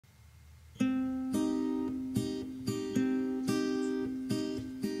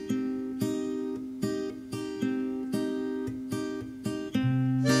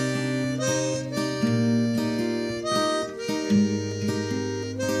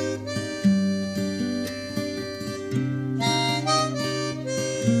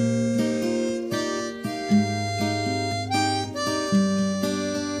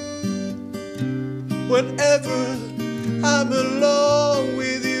whenever I'm alone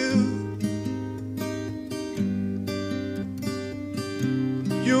with you.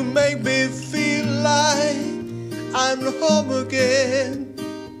 You make me feel like I'm home again.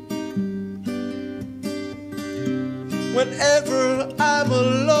 Whenever I'm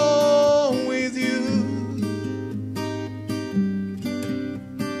alone with you,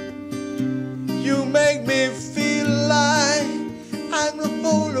 you make me feel like I'm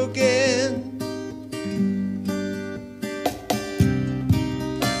whole again.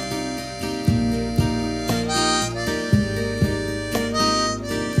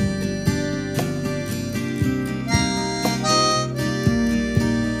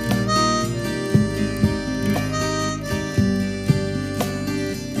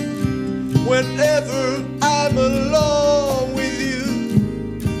 Whenever I'm alone with you,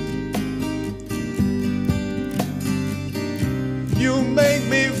 you make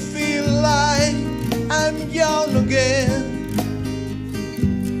me feel like I'm young again.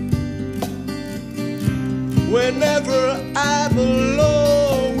 Whenever I'm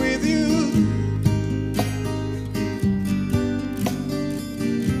alone with you,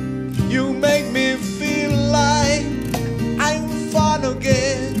 you make me feel like I'm fun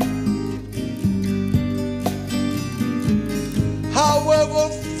again. However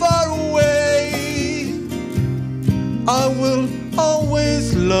far away, I will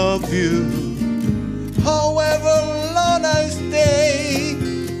always love you. However long I stay,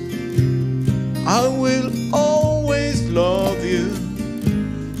 I will always love you.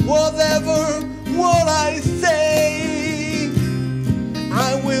 Whatever what I say,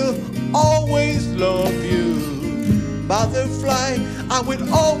 I will always love you. Butterfly, I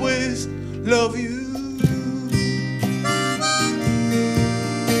will always love you.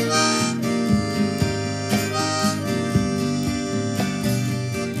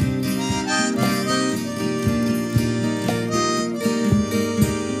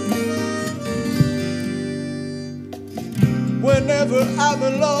 Whenever I'm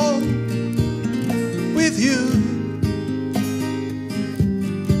alone with you,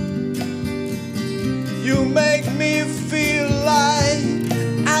 you make me feel like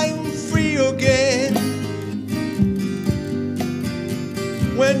I'm free again.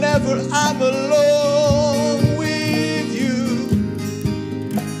 Whenever I'm alone with you,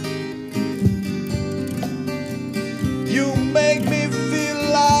 you make me feel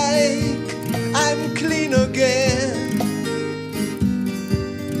like I'm clean again.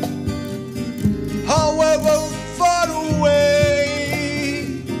 However far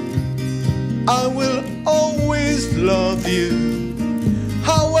away, I will always love you.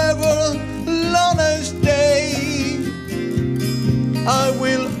 However long I stay, I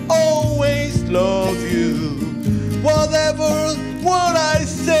will always love you. Whatever what I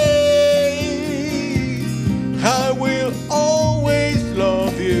say, I will always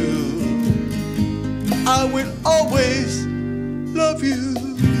love you. I will always love you.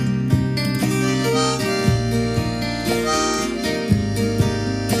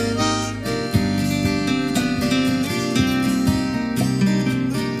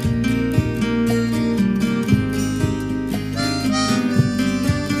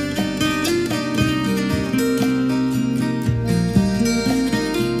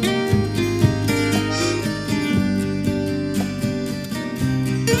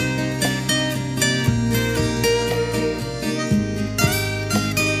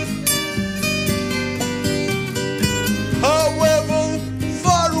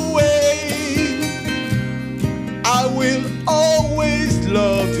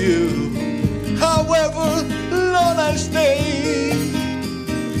 Love you. However long I stay,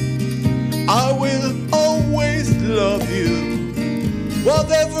 I will always love you.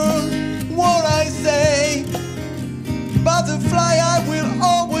 Whatever what I say, butterfly,